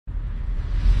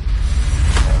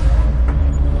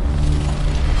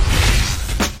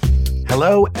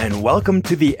Hello and welcome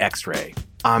to The X-Ray.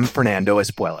 I'm Fernando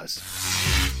Espuelas.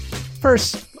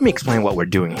 First, let me explain what we're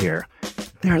doing here.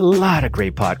 There are a lot of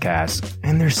great podcasts,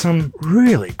 and there's some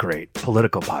really great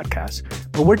political podcasts,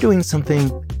 but we're doing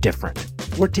something different.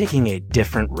 We're taking a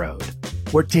different road.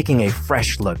 We're taking a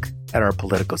fresh look at our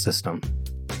political system.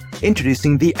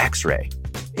 Introducing The X-Ray,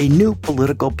 a new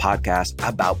political podcast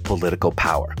about political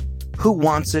power. Who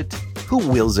wants it, who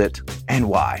wills it, and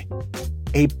why?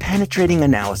 A penetrating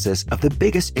analysis of the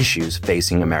biggest issues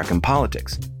facing American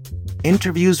politics.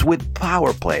 Interviews with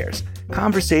power players,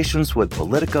 conversations with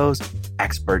politicos,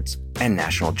 experts, and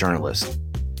national journalists.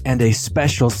 And a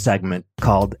special segment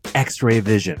called X-Ray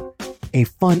Vision, a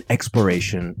fun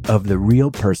exploration of the real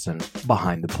person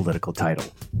behind the political title.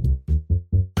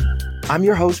 I'm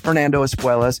your host, Fernando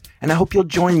Espuelas, and I hope you'll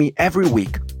join me every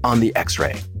week on The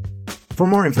X-Ray. For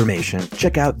more information,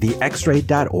 check out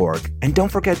thexray.org and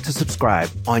don't forget to subscribe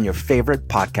on your favorite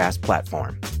podcast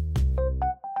platform.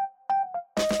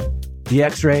 The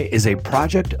X-Ray is a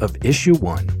project of Issue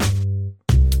One.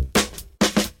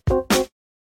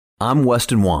 I'm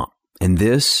Weston Wamp, and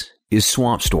this is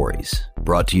Swamp Stories,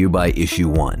 brought to you by Issue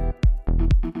One.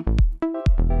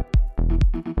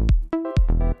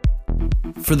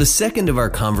 For the second of our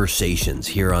conversations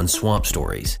here on Swamp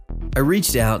Stories, I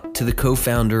reached out to the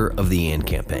co-founder of the AND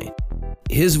campaign.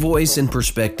 His voice and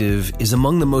perspective is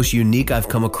among the most unique I've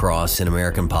come across in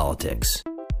American politics.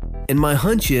 And my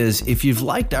hunch is, if you've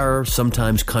liked our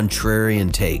sometimes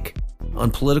contrarian take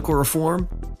on political reform,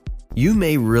 you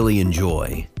may really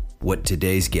enjoy what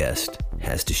today's guest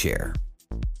has to share.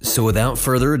 So without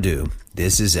further ado,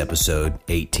 this is episode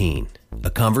 18, a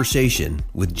conversation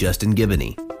with Justin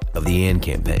Giboney of the AND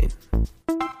campaign.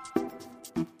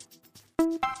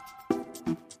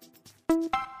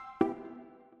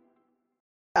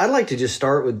 I'd like to just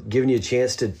start with giving you a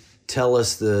chance to tell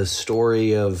us the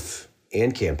story of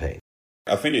AND campaign.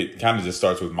 I think it kind of just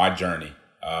starts with my journey.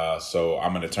 So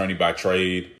I'm an attorney by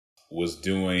trade, was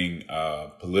doing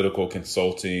political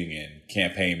consulting and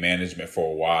campaign management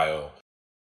for a while,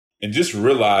 and just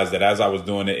realized that as I was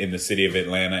doing it in the city of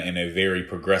Atlanta in a very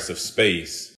progressive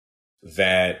space,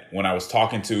 that when I was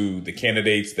talking to the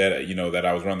candidates that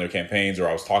I was running their campaigns, or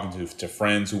I was talking to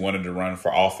friends who wanted to run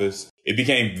for office, it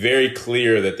became very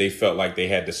clear that they felt like they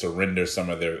had to surrender some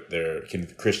of their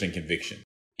Christian conviction.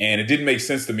 And it didn't make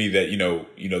sense to me that,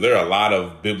 there are a lot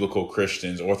of biblical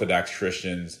Christians, Orthodox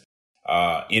Christians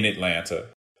in Atlanta.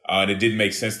 And it didn't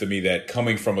make sense to me that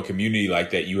coming from a community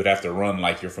like that, you would have to run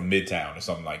like you're from Midtown or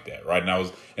something like that, right?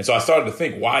 And so I started to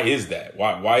think, why is that?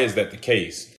 Why is that the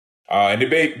case? And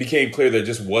it became clear there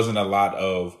just wasn't a lot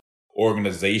of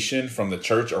organization from the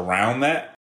church around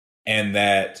that. And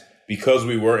that because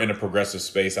we were in a progressive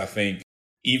space, I think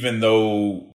even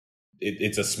though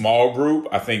it's a small group,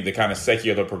 I think the kind of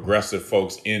secular progressive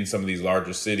folks in some of these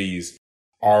larger cities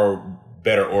are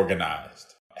better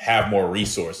organized, have more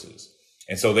resources.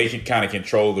 And so they can kind of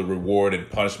control the reward and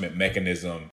punishment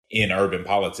mechanism in urban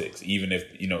politics, even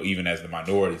as the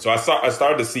minority. So I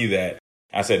started to see that.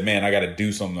 I said, man, I got to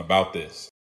do something about this.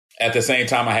 At the same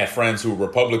time, I had friends who were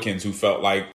Republicans who felt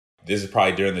like this is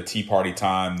probably during the Tea Party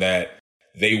time that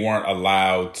they weren't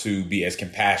allowed to be as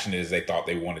compassionate as they thought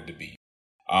they wanted to be.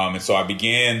 And so I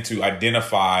began to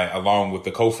identify, along with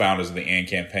the co-founders of the AND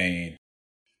campaign,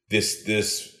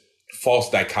 this false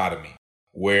dichotomy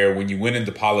where when you went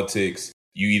into politics,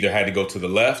 you either had to go to the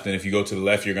left. And if you go to the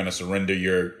left, you're going to surrender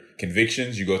your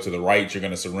convictions. You go to the right, you're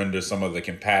going to surrender some of the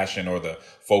compassion or the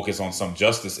focus on some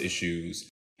justice issues,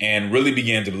 and really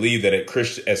began to believe that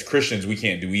as Christians, we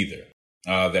can't do either,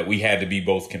 that we had to be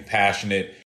both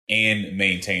compassionate and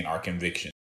maintain our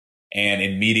conviction. And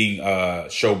in meeting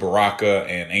Sho Baraka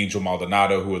and Angel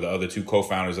Maldonado, who are the other two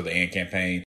co-founders of the AND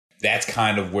campaign, that's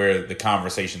kind of where the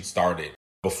conversation started.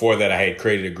 Before that, I had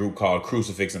created a group called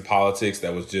Crucifix and Politics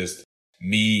that was just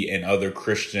me and other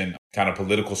Christian kind of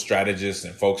political strategists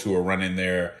and folks who are running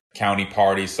their county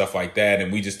parties, stuff like that.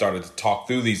 And we just started to talk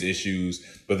through these issues.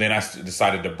 But then I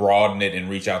decided to broaden it and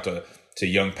reach out to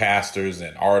young pastors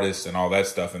and artists and all that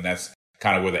stuff. And that's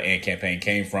kind of where the AND campaign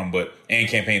came from. But AND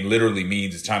campaign literally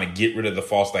means it's trying to get rid of the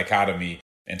false dichotomy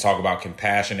and talk about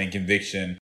compassion and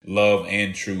conviction, love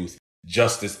and truth,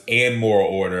 justice and moral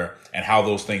order, and how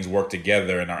those things work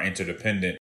together and are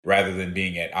interdependent rather than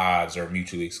being at odds or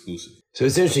mutually exclusive. So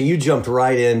it's interesting. You jumped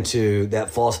right into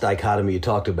that false dichotomy you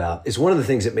talked about. It's one of the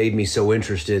things that made me so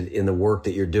interested in the work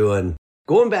that you're doing.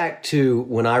 Going back to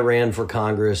when I ran for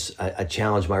Congress, I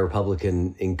challenged my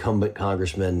Republican incumbent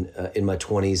congressman in my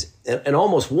 20s and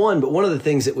almost won. But one of the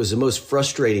things that was the most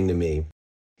frustrating to me,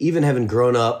 even having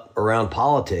grown up around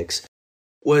politics,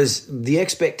 was the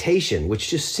expectation, which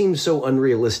just seems so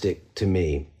unrealistic to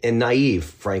me and naive,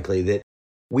 frankly, that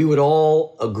we would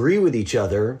all agree with each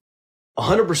other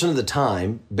 100% of the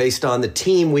time based on the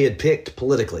team we had picked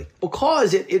politically.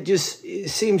 Because it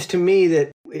seems to me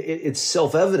that it's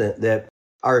self-evident that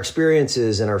our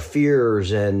experiences and our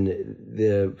fears and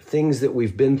the things that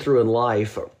we've been through in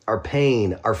life, our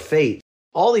pain, our fate,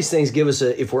 all these things give us,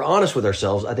 if we're honest with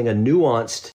ourselves, I think a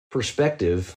nuanced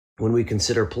perspective when we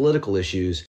consider political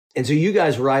issues. And so you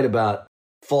guys write about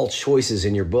false choices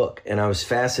in your book. And I was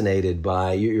fascinated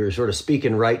by, you're sort of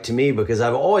speaking right to me, because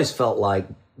I've always felt like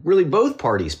really both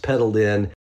parties peddled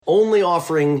in only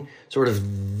offering sort of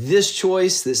this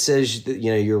choice that says that,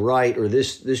 you're right, or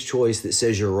this choice that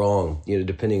says you're wrong,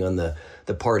 depending on the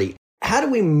party. How do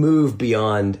we move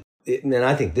beyond it? And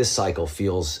I think this cycle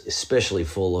feels especially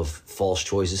full of false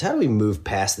choices. How do we move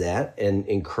past that and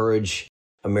encourage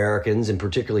Americans, and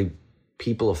particularly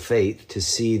people of faith, to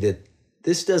see that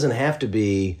this doesn't have to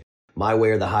be my way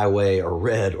or the highway, or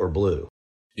red or blue?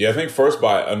 Yeah, I think first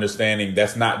by understanding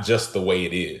that's not just the way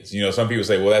it is. Some people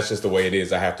say, well, that's just the way it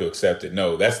is, I have to accept it.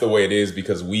 No, that's the way it is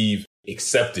because we've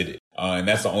accepted it. And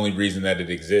that's the only reason that it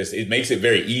exists. It makes it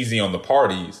very easy on the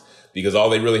parties because all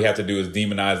they really have to do is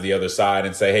demonize the other side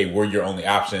and say, hey, we're your only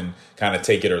option, kind of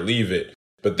take it or leave it.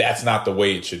 But that's not the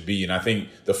way it should be. And I think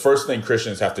the first thing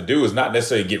Christians have to do is not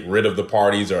necessarily get rid of the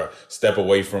parties or step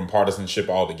away from partisanship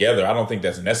altogether. I don't think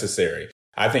that's necessary.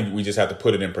 I think we just have to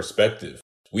put it in perspective.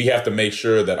 We have to make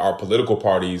sure that our political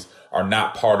parties are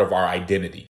not part of our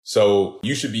identity. So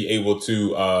you should be able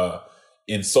to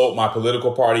insult my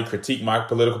political party, critique my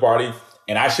political party,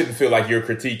 and I shouldn't feel like you're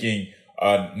critiquing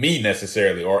me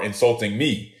necessarily or insulting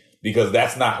me, because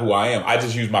that's not who I am. I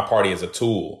just use my party as a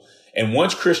tool. And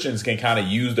once Christians can kind of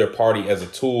use their party as a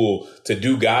tool to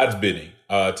do God's bidding,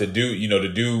 to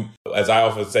do, as I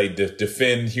often say,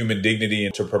 defend human dignity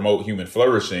and to promote human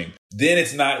flourishing,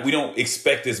 then we don't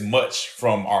expect as much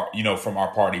from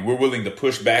our party. We're willing to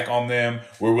push back on them.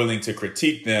 We're willing to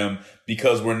critique them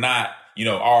because we're not,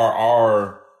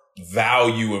 our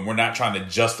value, and we're not trying to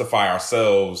justify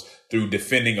ourselves through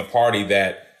defending a party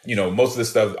that, most of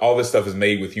this stuff, all this stuff is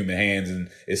made with human hands and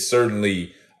is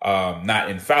certainly not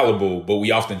infallible, but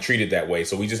we often treat it that way.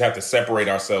 So we just have to separate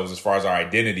ourselves as far as our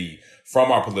identity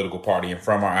from our political party and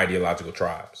from our ideological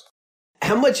tribes.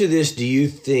 How much of this do you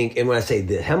think, and when I say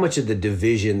that, how much of the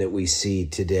division that we see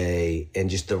today and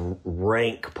just the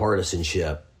rank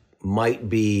partisanship might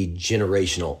be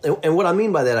generational? And what I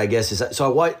mean by that, I guess, is,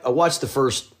 so I watched the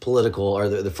first political, or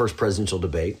the first presidential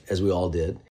debate, as we all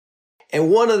did. And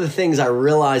one of the things I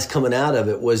realized coming out of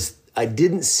it was I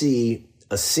didn't see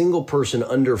a single person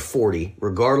under 40,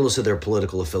 regardless of their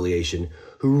political affiliation,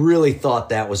 who really thought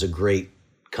that was a great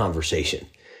conversation.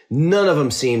 None of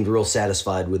them seemed real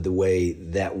satisfied with the way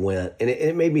that went. And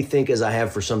it made me think, as I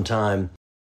have for some time,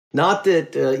 not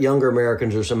that younger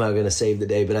Americans are somehow going to save the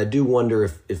day, but I do wonder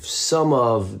if some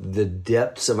of the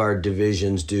depths of our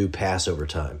divisions do pass over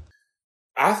time.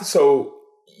 So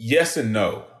yes and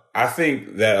no. I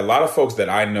think that a lot of folks that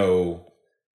I know,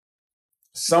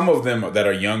 some of them that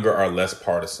are younger are less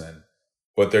partisan,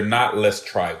 but they're not less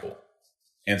tribal.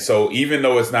 And so even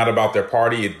though it's not about their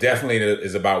party, it definitely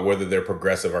is about whether they're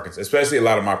progressive or conservative. Especially a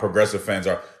lot of my progressive fans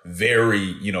are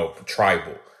very,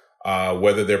 tribal,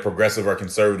 whether they're progressive or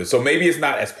conservative. So maybe it's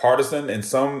not as partisan in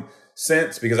some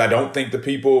sense, because I don't think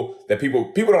people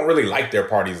don't really like their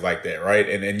parties like that, right?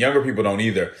 And younger people don't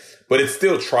either. But it's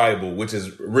still tribal, which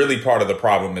is really part of the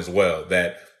problem as well,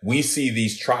 that we see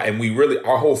these and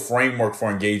our whole framework for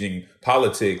engaging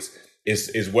politics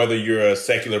is whether you're a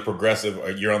secular progressive,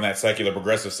 or you're on that secular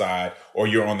progressive side, or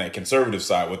you're on that conservative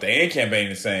side. What the AND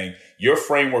campaign is saying, your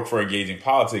framework for engaging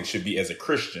politics should be as a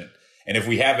Christian. And if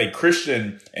we have a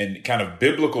Christian and kind of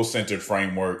biblical centered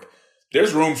framework,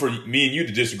 there's room for me and you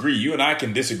to disagree. You and I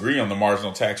can disagree on the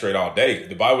marginal tax rate all day.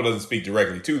 The Bible doesn't speak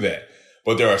directly to that.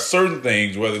 But there are certain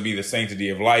things, whether it be the sanctity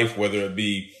of life, whether it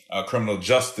be criminal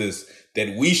justice,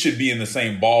 that we should be in the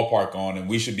same ballpark on, and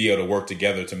we should be able to work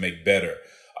together to make better.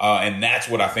 And that's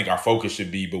what I think our focus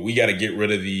should be. But we got to get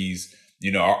rid of these,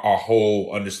 our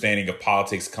whole understanding of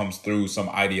politics comes through some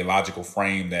ideological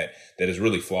frame that is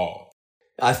really flawed.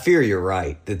 I fear you're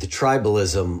right, that the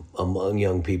tribalism among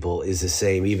young people is the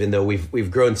same, even though we've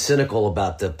grown cynical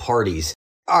about the parties.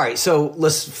 All right, so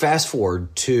let's fast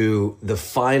forward to the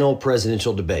final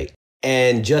presidential debate.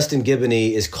 And Justin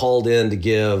Giboney is called in to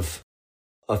give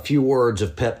a few words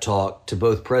of pep talk to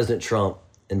both President Trump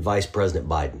and Vice President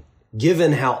Biden.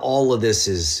 Given how all of this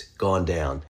has gone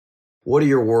down, what are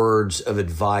your words of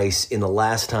advice in the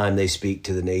last time they speak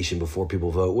to the nation before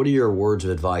people vote? What are your words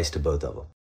of advice to both of them?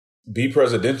 Be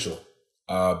presidential.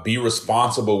 Be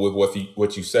responsible with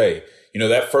what you say.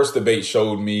 That first debate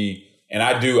showed me, and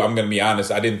I'm going to be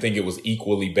honest, I didn't think it was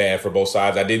equally bad for both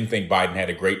sides. I didn't think Biden had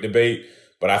a great debate,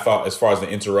 but I thought as far as the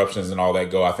interruptions and all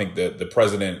that go, I think the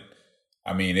president,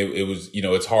 it was,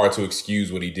 it's hard to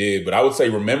excuse what he did. But I would say,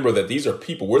 remember that these are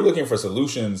people. We're looking for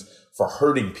solutions for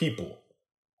hurting people.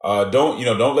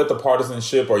 Don't let the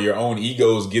partisanship or your own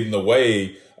egos get in the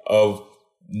way of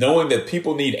knowing that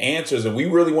people need answers. And we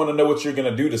really want to know what you're going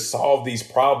to do to solve these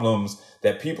problems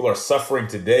that people are suffering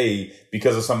today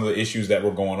because of some of the issues that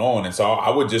were going on. And so I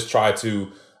would just try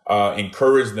to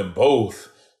encourage them both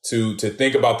to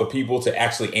think about the people, to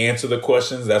actually answer the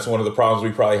questions. That's one of the problems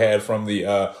we probably had from the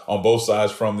on both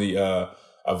sides from the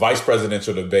vice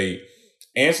presidential debate.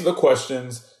 Answer the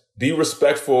questions, be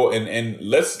respectful, and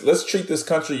let's treat this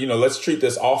country, let's treat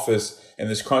this office and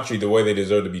this country the way they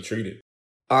deserve to be treated.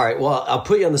 All right. Well, I'll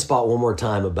put you on the spot one more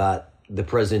time about the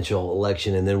presidential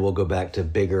election, and then we'll go back to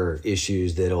bigger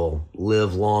issues that'll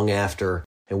live long after,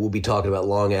 and we'll be talking about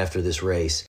long after this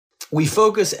race. We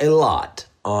focus a lot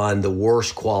on the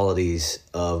worst qualities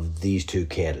of these two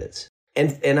candidates.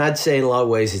 And I'd say in a lot of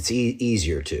ways it's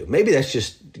easier to. Maybe that's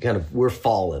just kind of, we're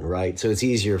fallen, right? So it's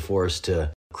easier for us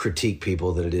to critique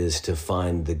people than it is to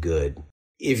find the good.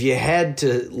 If you had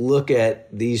to look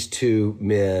at these two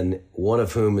men, one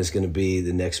of whom is going to be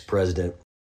the next president,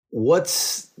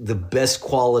 what's the best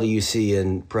quality you see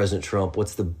in President Trump?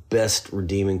 What's the best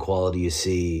redeeming quality you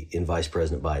see in Vice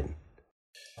President Biden?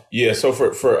 Yeah, so for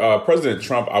President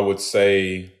Trump, I would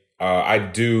say I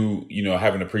do,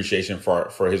 have an appreciation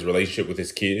for his relationship with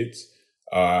his kids,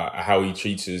 how he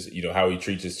treats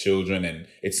his children, and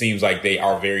it seems like they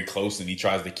are very close, and he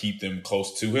tries to keep them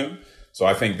close to him. So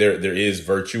I think there is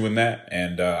virtue in that,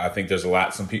 and I think there's a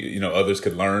lot some people, others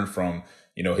could learn from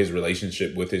his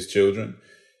relationship with his children.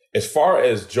 As far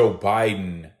as Joe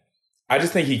Biden, I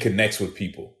just think he connects with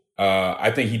people. I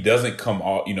think he doesn't come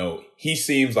off, he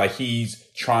seems like he's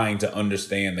trying to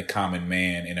understand the common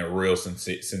man in a real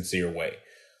sincere way.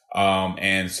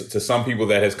 And so, to some people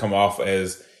that has come off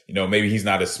as, maybe he's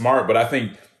not as smart, but I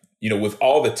think, with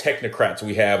all the technocrats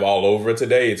we have all over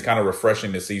today, it's kind of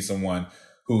refreshing to see someone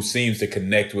who seems to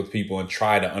connect with people and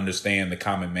try to understand the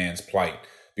common man's plight,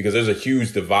 because there's a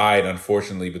huge divide,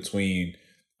 unfortunately, between,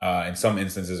 in some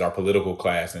instances, our political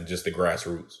class and just the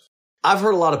grassroots. I've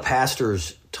heard a lot of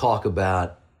pastors talk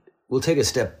about, we'll take a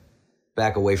step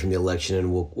back away from the election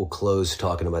and we'll close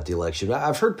talking about the election.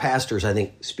 I've heard pastors, I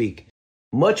think, speak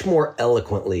much more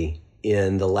eloquently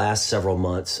in the last several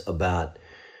months about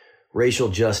racial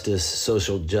justice,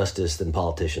 social justice than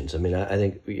politicians. I mean, I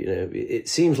think it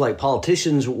seems like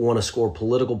politicians want to score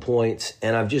political points,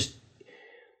 and I've just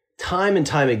time and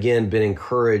time again been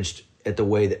encouraged at the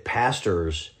way that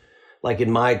pastors, like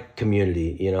in my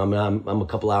community, I'm a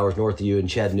couple hours north of you in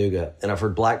Chattanooga, and I've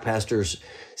heard black pastors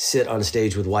sit on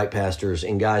stage with white pastors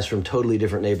and guys from totally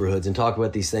different neighborhoods and talk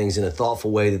about these things in a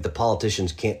thoughtful way that the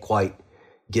politicians can't quite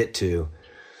get to.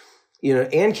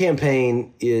 Ann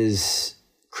Campaign is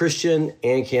Christian.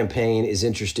 Ann Campaign is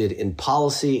interested in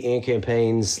policy. Ann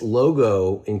Campaign's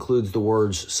logo includes the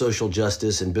words social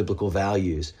justice and biblical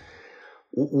values.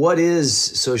 What is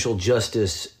social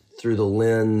justice through the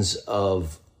lens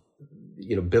of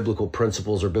biblical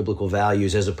principles or biblical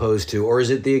values, as opposed to, or is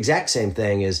it the exact same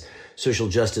thing as social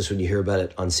justice when you hear about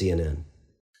it on CNN?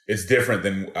 It's different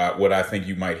than what I think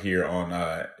you might hear on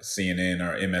CNN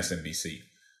or MSNBC.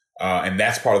 And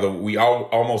that's part of we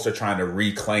almost are trying to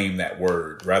reclaim that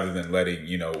word rather than letting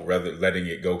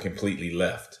it go completely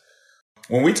left.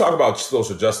 When we talk about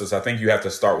social justice, I think you have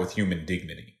to start with human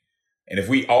dignity. And if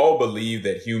we all believe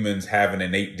that humans have an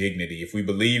innate dignity, if we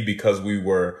believe because we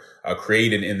were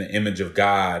created in the image of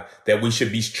God, that we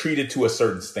should be treated to a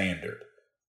certain standard,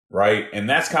 right? And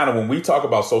that's kind of when we talk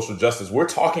about social justice, we're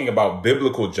talking about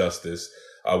biblical justice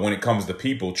when it comes to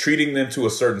people, treating them to a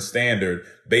certain standard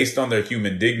based on their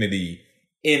human dignity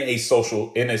in a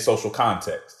social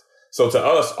context. So to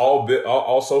us,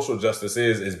 all social justice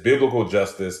is biblical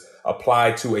justice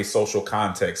applied to a social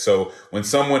context. So when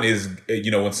someone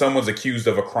when someone's accused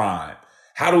of a crime,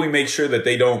 how do we make sure that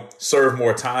they don't serve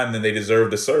more time than they deserve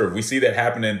to serve? We see that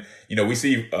happening. We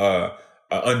see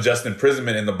unjust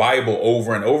imprisonment in the Bible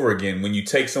over and over again. When you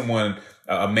take someone,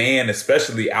 a man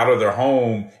especially, out of their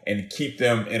home and keep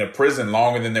them in a prison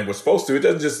longer than they were supposed to, it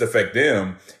doesn't just affect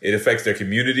them. It affects their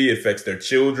community. It affects their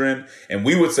children. And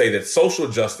we would say that social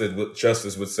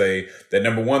justice would say that,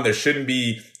 number one, there shouldn't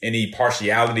be any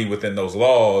partiality within those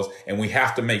laws. And we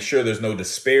have to make sure there's no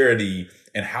disparity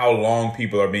in how long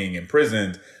people are being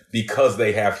imprisoned because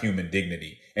they have human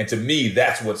dignity. And to me,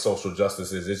 that's what social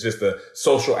justice is. It's just a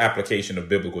social application of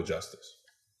biblical justice.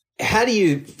 How do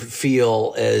you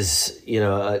feel as,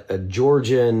 a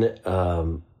Georgian,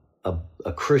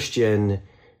 a Christian,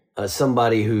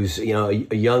 somebody who's,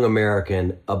 a young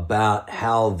American, about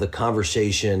how the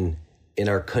conversation in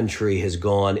our country has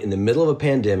gone in the middle of a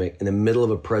pandemic, in the middle of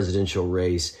a presidential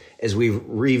race, as we've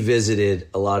revisited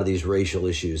a lot of these racial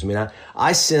issues. I mean,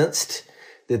 I sensed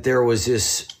that there was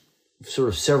this sort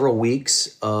of several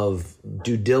weeks of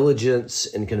due diligence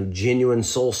and kind of genuine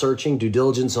soul searching, due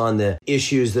diligence on the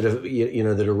issues that have,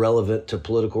 that are relevant to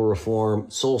political reform,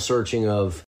 soul searching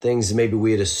of things maybe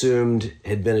we had assumed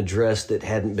had been addressed that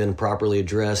hadn't been properly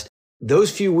addressed. Those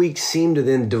few weeks seem to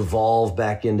then devolve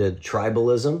back into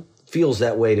tribalism. Feels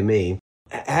that way to me.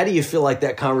 How do you feel like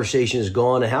that conversation is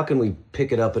gone, and how can we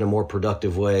pick it up in a more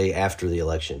productive way after the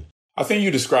election? I think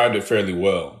you described it fairly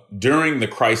well. During the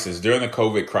crisis, during the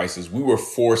COVID crisis,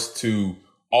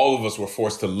 all of us were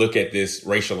forced to look at this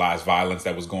racialized violence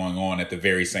that was going on at the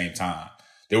very same time.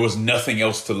 There was nothing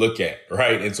else to look at,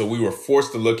 right? And so we were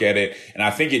forced to look at it. And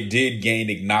I think it did gain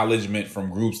acknowledgement from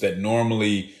groups that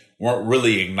normally weren't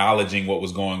really acknowledging what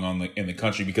was going on in the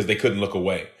country because they couldn't look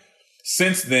away.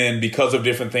 Since then, because of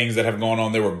different things that have gone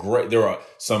on, there are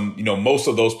some, most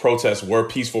of those protests were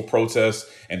peaceful protests.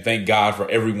 And thank God for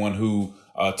everyone who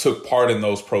took part in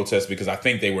those protests, because I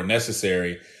think they were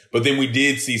necessary. But then we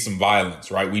did see some violence,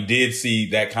 right? We did see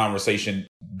that conversation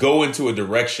go into a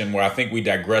direction where I think we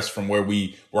digressed from where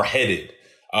we were headed.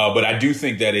 But I do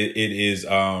think that it is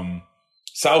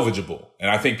salvageable. And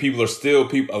I think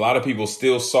a lot of people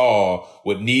still saw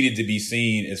what needed to be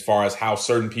seen as far as how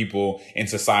certain people in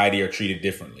society are treated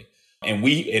differently. And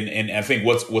I think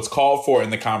what's called for in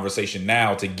the conversation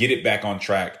now to get it back on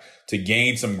track, to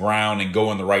gain some ground and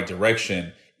go in the right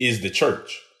direction, is the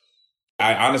church.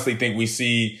 I honestly think we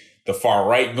see the far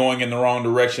right going in the wrong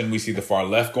direction. We see the far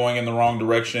left going in the wrong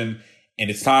direction. And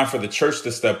it's time for the church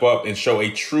to step up and show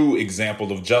a true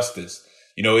example of justice.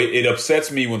 It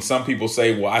upsets me when some people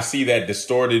say, well, I see that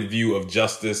distorted view of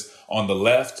justice on the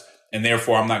left, and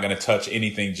therefore I'm not going to touch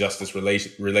anything justice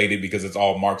related because it's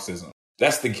all Marxism.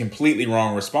 That's the completely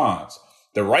wrong response.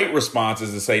 The right response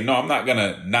is to say, no, I'm not going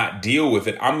to not deal with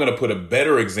it. I'm going to put a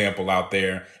better example out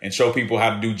there and show people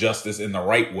how to do justice in the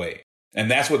right way.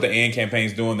 And that's what the AND campaign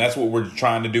is doing. That's what we're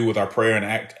trying to do with our Prayer and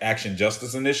Action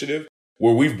Justice Initiative,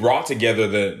 where we've brought together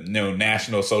the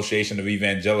National Association of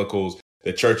Evangelicals,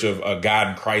 the Church of God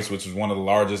in Christ, which is one of the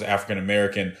largest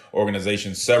African-American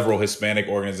organizations, several Hispanic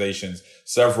organizations,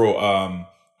 an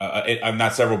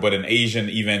Asian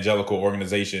evangelical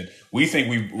organization. We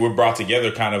think we're brought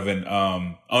together kind of an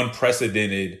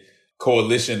unprecedented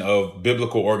coalition of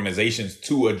biblical organizations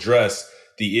to address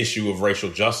the issue of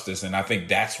racial justice. And I think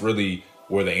that's really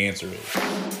where the answer is.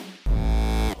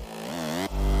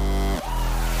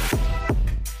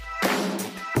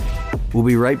 We'll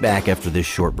be right back after this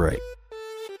short break.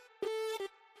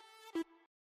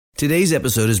 Today's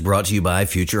episode is brought to you by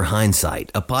Future Hindsight,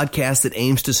 a podcast that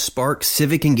aims to spark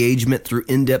civic engagement through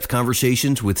in-depth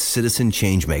conversations with citizen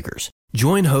changemakers.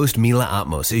 Join host Mila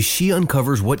Atmos as she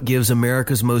uncovers what gives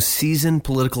America's most seasoned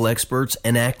political experts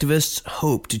and activists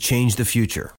hope to change the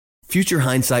future. Future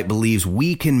Hindsight believes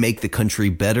we can make the country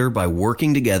better by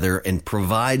working together and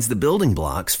provides the building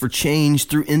blocks for change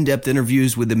through in-depth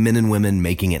interviews with the men and women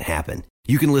making it happen.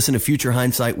 You can listen to Future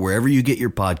Hindsight wherever you get your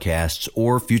podcasts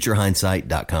or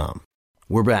futurehindsight.com.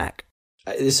 We're back.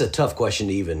 This is a tough question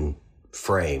to even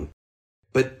frame,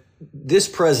 but this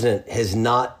president has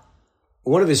not,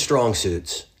 one of his strong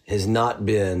suits has not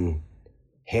been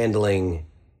handling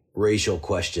racial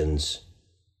questions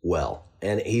well.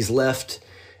 And he's left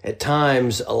at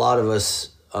times a lot of us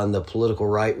on the political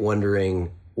right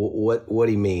wondering what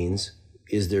he means.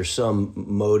 Is there some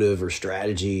motive or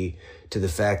strategy to the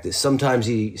fact that sometimes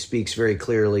he speaks very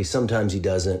clearly, sometimes he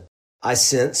doesn't? I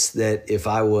sense that if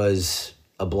I was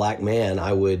a black man,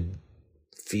 I would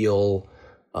feel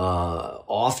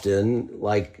often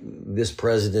like this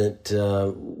president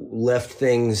left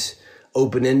things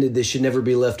open-ended that should never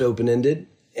be left open-ended.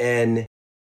 And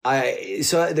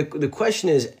the question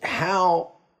is,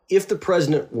 how, if the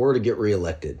president were to get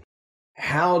reelected,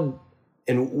 how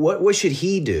and what should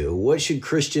he do? What should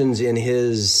Christians in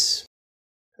his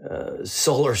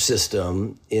solar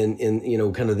system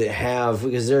have?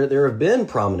 Because there have been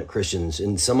prominent Christians,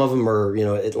 and some of them are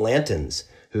Atlantans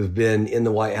who've been in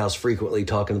the White House frequently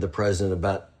talking to the president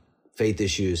about faith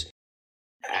issues.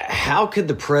 How could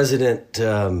the president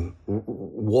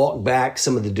walk back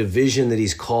some of the division that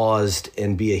he's caused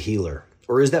and be a healer,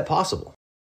 or is that possible?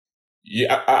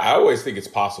 Yeah, I always think it's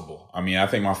possible. I mean, I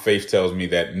think my faith tells me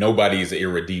that nobody is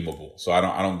irredeemable. So I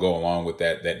don't go along with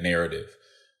that narrative.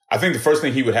 I think the first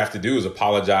thing he would have to do is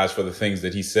apologize for the things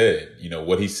that he said.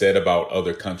 What he said about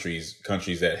other countries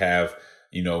that have,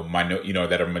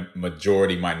 that are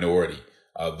majority minority.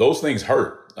 Those things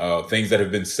hurt. Things that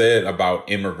have been said about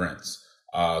immigrants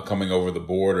coming over the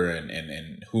border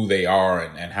and who they are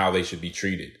and how they should be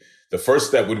treated. The first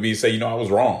step would be to say, I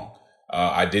was wrong.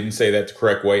 I didn't say that the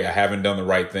correct way. I haven't done the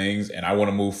right things, and I want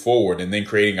to move forward. And then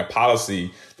creating a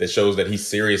policy that shows that he's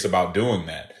serious about doing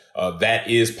that. That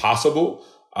is possible.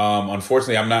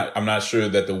 Unfortunately, I'm not sure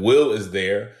that the will is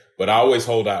there, but I always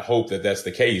hold out hope that that's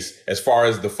the case. As far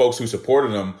as the folks who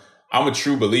supported him, I'm a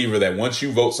true believer that once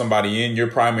you vote somebody in, your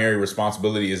primary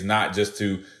responsibility is not just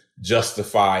to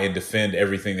justify and defend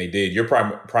everything they did. Your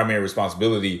primary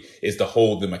responsibility is to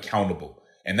hold them accountable.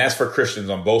 And that's for Christians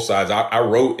on both sides. I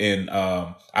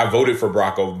voted for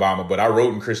Barack Obama, but I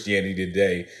wrote in Christianity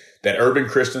Today that urban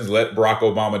Christians let Barack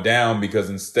Obama down because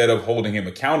instead of holding him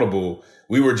accountable,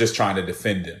 we were just trying to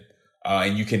defend him.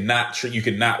 And you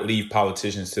cannot leave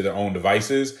politicians to their own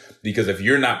devices, because if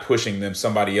you're not pushing them,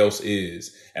 somebody else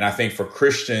is. And I think for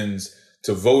Christians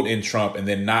to vote in Trump and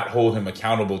then not hold him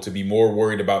accountable, to be more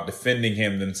worried about defending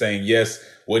him than saying, yes,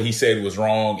 what he said was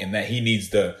wrong and that he needs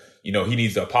to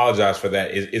apologize for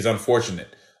that is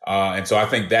unfortunate. And so I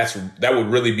think that would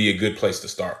really be a good place to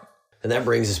start. And that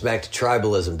brings us back to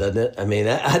tribalism, doesn't it? I mean,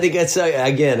 I think that's,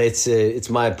 again, it's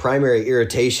my primary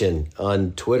irritation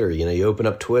on Twitter. You open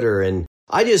up Twitter and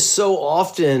I just so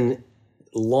often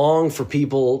long for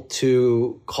people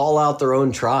to call out their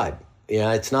own tribe.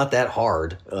 It's not that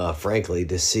hard, frankly,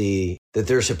 to see that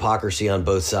there's hypocrisy on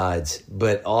both sides.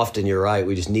 But often you're right.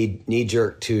 We just knee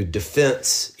jerk to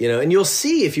defense, and you'll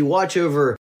see if you watch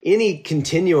over any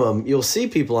continuum, you'll see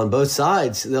people on both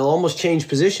sides. They'll almost change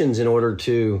positions in order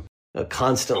to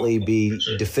constantly be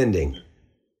defending.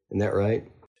 Isn't that right?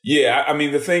 Yeah. I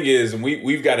mean, the thing is, and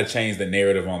we've got to change the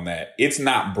narrative on that. It's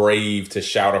not brave to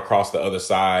shout across the other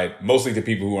side, mostly to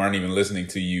people who aren't even listening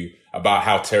to you, about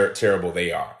how terrible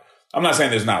they are. I'm not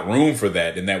saying there's not room for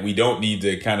that and that we don't need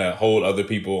to kind of hold other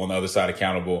people on the other side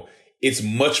accountable. It's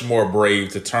much more brave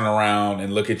to turn around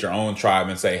and look at your own tribe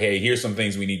and say, hey, here's some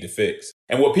things we need to fix.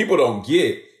 And what people don't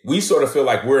get, we sort of feel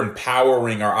like we're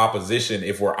empowering our opposition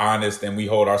if we're honest and we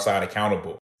hold our side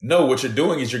accountable. No, what you're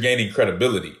doing is you're gaining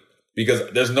credibility, because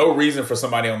there's no reason for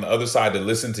somebody on the other side to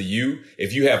listen to you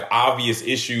if you have obvious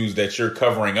issues that you're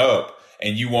covering up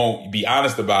and you won't be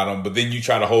honest about them, but then you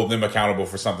try to hold them accountable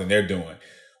for something they're doing.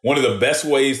 One of the best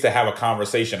ways to have a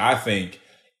conversation, I think,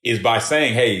 is by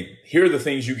saying, hey, here are the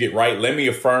things you get right. Let me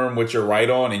affirm what you're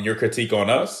right on and your critique on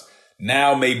us.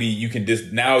 Now maybe you can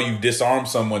now you've disarmed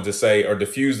someone to say, or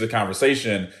diffuse the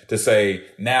conversation to say,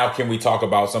 now can we talk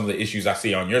about some of the issues I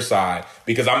see on your side?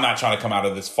 Because I'm not trying to come out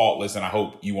of this faultless, and I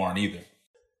hope you aren't either.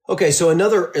 Okay, so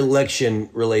another election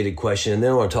related question, and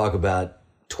then I want to talk about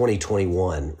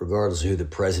 2021, regardless of who the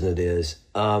president is.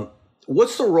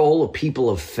 What's the role of people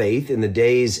of faith in the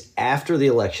days after the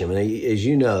election? I mean, as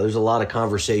you know, there's a lot of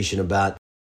conversation about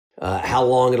how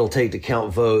long it'll take to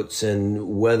count votes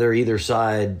and whether either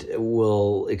side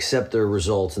will accept their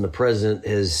results. And the president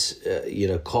has,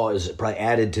 probably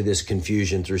added to this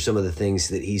confusion through some of the things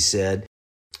that he said.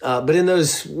 But in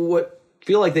those what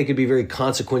feel like they could be very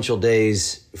consequential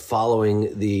days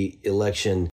following the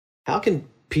election, how can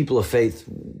people of faith,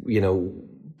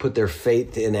 put their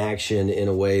faith in action in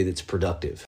a way that's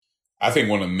productive? I think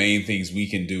one of the main things we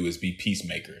can do is be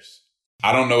peacemakers.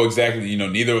 I don't know exactly,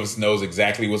 neither of us knows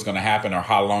exactly what's going to happen or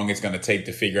how long it's going to take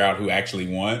to figure out who actually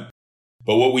won.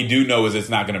 But what we do know is it's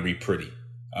not going to be pretty.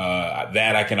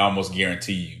 That I can almost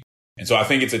guarantee you. And so I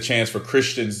think it's a chance for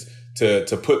Christians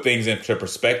to put things into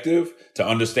perspective, to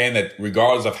understand that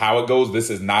regardless of how it goes, this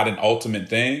is not an ultimate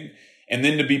thing. And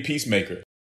then to be peacemakers.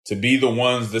 To be the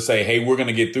ones to say, hey, we're going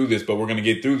to get through this, but we're going to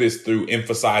get through this through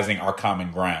emphasizing our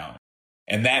common ground.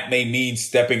 And that may mean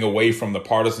stepping away from the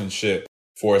partisanship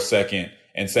for a second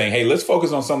and saying, hey, let's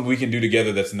focus on something we can do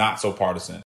together that's not so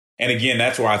partisan. And again,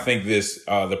 that's where I think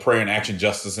the Prayer and Action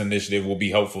Justice Initiative will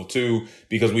be helpful too,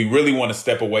 because we really want to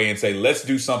step away and say, let's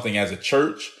do something as a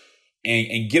church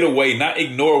and get away, not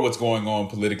ignore what's going on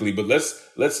politically, but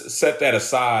let's set that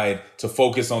aside to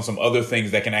focus on some other things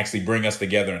that can actually bring us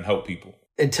together and help people.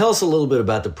 And tell us a little bit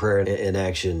about the Prayer and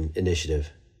Action Initiative.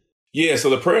 Yeah,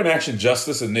 so the Prayer and Action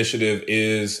Justice Initiative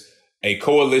is a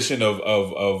coalition of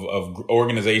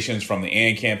organizations, from the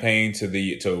AND campaign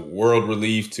to World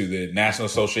Relief to the National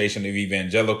Association of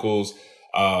Evangelicals,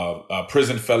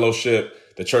 Prison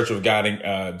Fellowship, the Church of God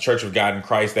in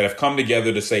Christ, that have come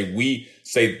together to say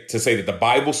that the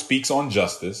Bible speaks on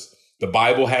justice. The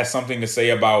Bible has something to say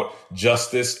about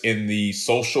justice in the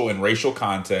social and racial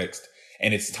context.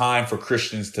 And it's time for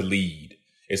Christians to lead.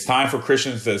 It's time for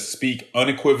Christians to speak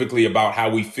unequivocally about how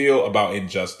we feel about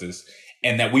injustice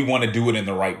and that we want to do it in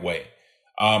the right way.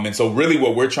 And so really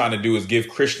what we're trying to do is give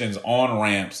Christians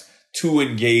on-ramps to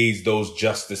engage those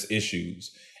justice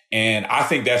issues. And I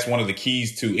think that's one of the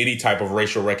keys to any type of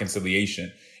racial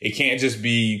reconciliation. It can't just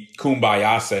be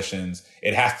kumbaya sessions.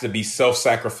 It has to be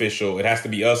self-sacrificial. It has to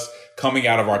be us coming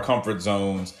out of our comfort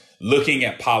zones, looking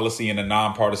at policy in a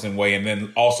nonpartisan way, and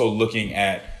then also looking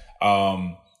at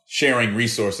sharing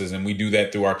resources. And we do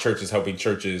that through our churches, helping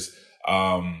churches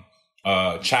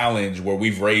challenge, where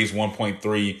we've raised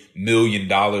 $1.3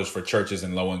 million for churches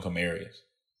in low-income areas.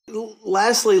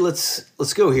 Lastly,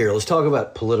 let's go here. Let's talk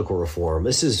about political reform.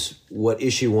 This is what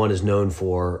Issue One is known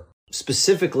for.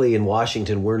 Specifically in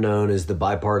Washington, we're known as the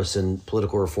Bipartisan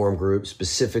Political Reform Group,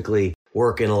 specifically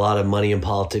work in a lot of money and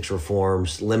politics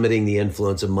reforms, limiting the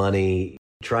influence of money,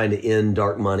 trying to end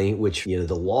dark money, which,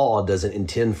 the law doesn't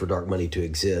intend for dark money to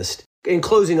exist, and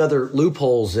closing other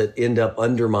loopholes that end up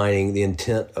undermining the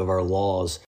intent of our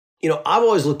laws. I've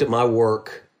always looked at my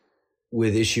work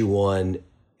with Issue One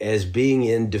as being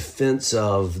in defense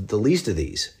of the least of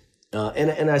these.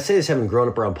 And I say this having grown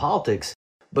up around politics,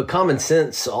 but common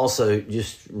sense also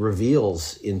just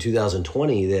reveals in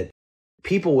 2020 that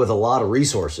people with a lot of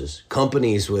resources,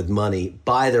 companies with money,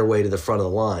 buy their way to the front of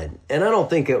the line. And I don't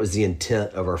think that was the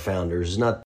intent of our founders. It's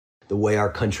not the way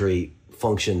our country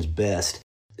functions best.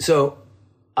 So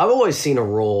I've always seen a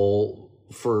role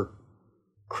for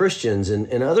Christians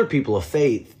and other people of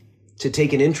faith to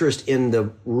take an interest in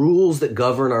the rules that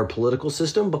govern our political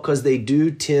system, because they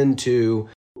do tend to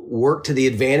work to the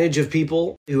advantage of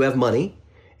people who have money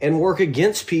and work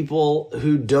against people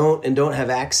who don't have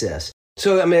access.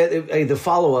 So, the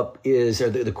follow-up is,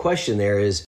 or the question there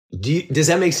is, does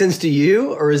that make sense to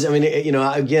you? Or I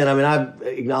acknowledge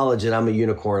that I'm a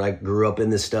unicorn. I grew up in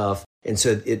this stuff. And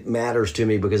so it matters to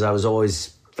me because I was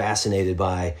always fascinated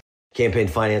by campaign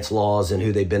finance laws and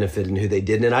who they benefit and who they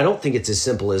didn't. And I don't think it's as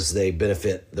simple as they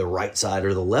benefit the right side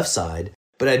or the left side.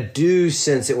 But I do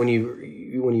sense that when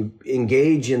you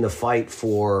engage in the fight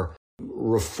for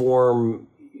reform,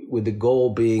 with the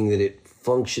goal being that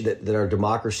that our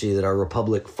democracy, that our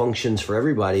republic functions for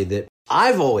everybody, that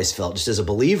I've always felt, just as a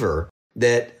believer,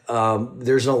 that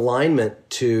there's an alignment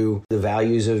to the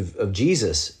values of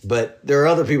Jesus. But there are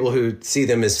other people who see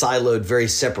them as siloed very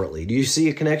separately. Do you see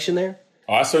a connection there?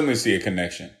 Oh, I certainly see a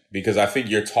connection, because I think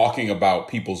you're talking about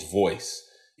people's voice,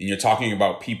 and you're talking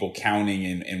about people counting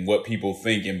and what people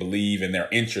think and believe and their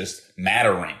interests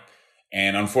mattering.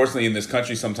 And unfortunately, in this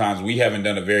country, sometimes we haven't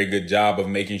done a very good job of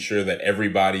making sure that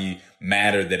everybody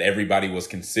mattered, that everybody was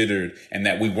considered, and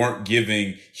that we weren't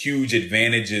giving huge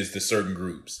advantages to certain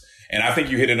groups. And I think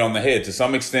you hit it on the head to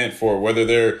some extent. For whether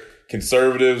they're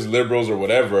conservatives, liberals, or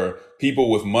whatever, people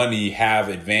with money have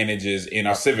advantages in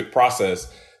our civic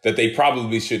process that they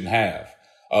probably shouldn't have.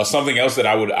 Something else that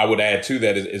I would add to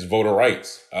that is voter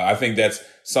rights. I think that's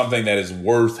something that is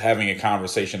worth having a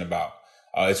conversation about.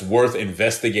 It's worth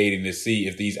investigating to see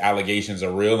if these allegations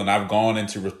are real. And I've gone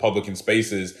into Republican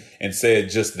spaces and said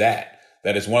just that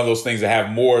it's one of those things that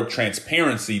have more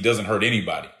transparency doesn't hurt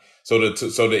anybody. So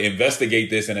to investigate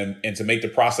this and to make the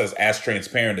process as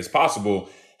transparent as possible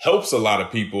helps a lot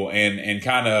of people. And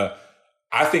kind of,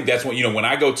 I think that's when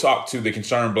I go talk to the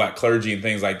concerned Black clergy and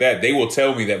things like that, they will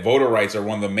tell me that voter rights are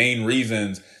one of the main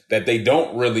reasons that they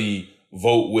don't really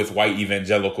vote with white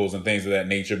evangelicals and things of that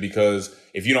nature, because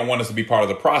if you don't want us to be part of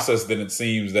the process, then it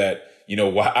seems that,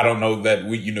 I don't know that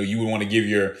you would want to give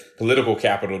your political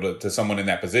capital to someone in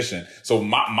that position. So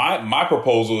my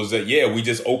proposal is that, we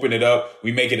just open it up.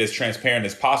 We make it as transparent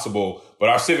as possible, but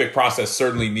our civic process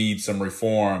certainly needs some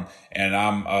reform. And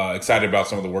I'm excited about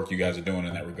some of the work you guys are doing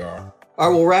in that regard. All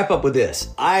right, we'll wrap up with this.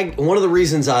 One of the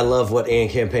reasons I love what AND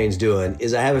Campaign's doing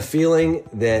is I have a feeling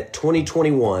that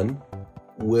 2021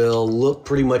 will look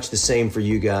pretty much the same for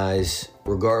you guys,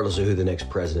 regardless of who the next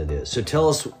president is. So tell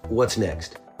us what's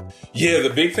next. Yeah, the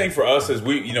big thing for us is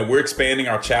we're expanding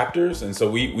our chapters. And so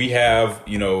we have,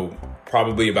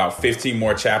 probably about 15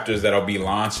 more chapters that'll be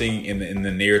launching in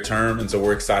the near term. And so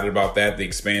we're excited about that, the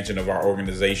expansion of our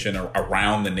organization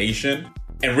around the nation.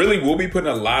 And really, we'll be putting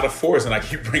a lot of force, and I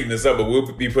keep bringing this up, but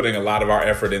we'll be putting a lot of our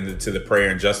effort into the Prayer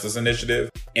and Justice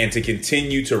Initiative, and to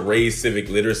continue to raise civic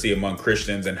literacy among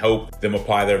Christians and help them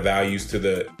apply their values to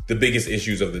the biggest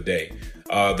issues of the day.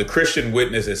 The Christian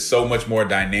witness is so much more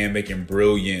dynamic and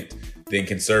brilliant than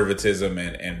conservatism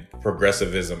and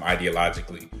progressivism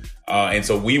ideologically. And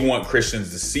so we want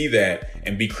Christians to see that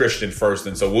and be Christian first.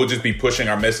 And so we'll just be pushing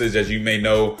our message. As you may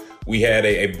know, we had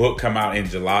a book come out in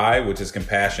July, which is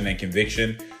Compassion and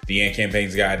Conviction, the AND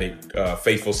Campaign's Guide to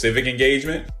Faithful Civic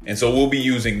Engagement. And so we'll be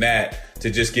using that to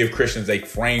just give Christians a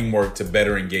framework to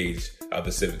better engage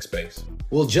the civic space.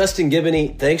 Well, Justin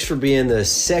Giboney, thanks for being the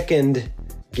second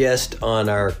guest on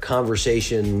our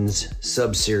Conversations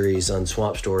sub-series on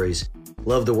Swamp Stories.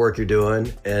 Love the work you're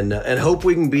doing, and hope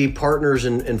we can be partners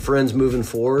and friends moving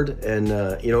forward, and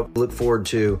look forward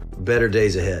to better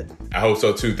days ahead. I hope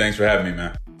so too. Thanks for having me,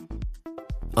 man.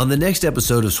 On the next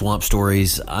episode of Swamp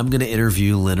Stories, I'm going to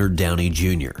interview Leonard Downey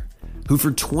Jr., who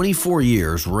for 24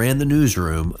 years ran the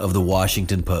newsroom of the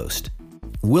Washington Post.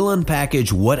 We'll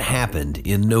unpackage what happened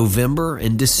in November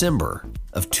and December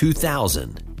of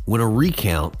 2000 when a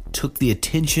recount took the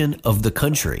attention of the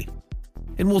country.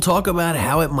 And we'll talk about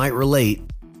how it might relate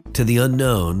to the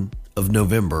unknown of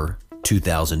November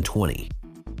 2020.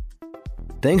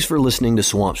 Thanks for listening to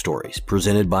Swamp Stories,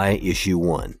 presented by Issue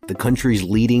One, the country's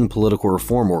leading political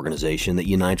reform organization that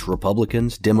unites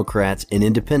Republicans, Democrats, and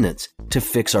independents to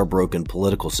fix our broken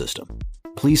political system.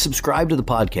 Please subscribe to the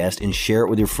podcast and share it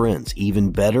with your friends.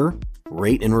 Even better,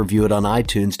 rate and review it on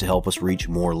iTunes to help us reach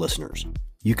more listeners.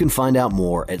 You can find out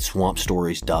more at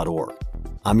swampstories.org.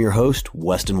 I'm your host,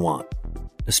 Weston Want.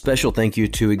 A special thank you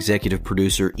to executive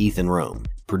producer Ethan Rome,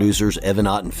 producers Evan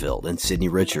Ottenfeld and Sydney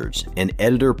Richards, and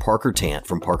editor Parker Tant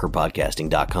from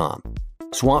parkerpodcasting.com.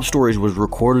 Swamp Stories was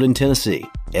recorded in Tennessee,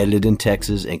 edited in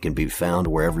Texas, and can be found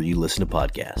wherever you listen to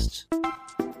podcasts.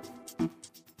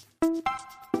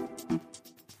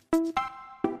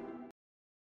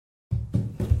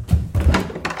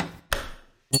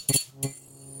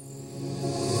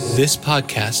 This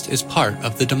podcast is part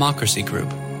of the Democracy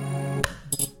Group,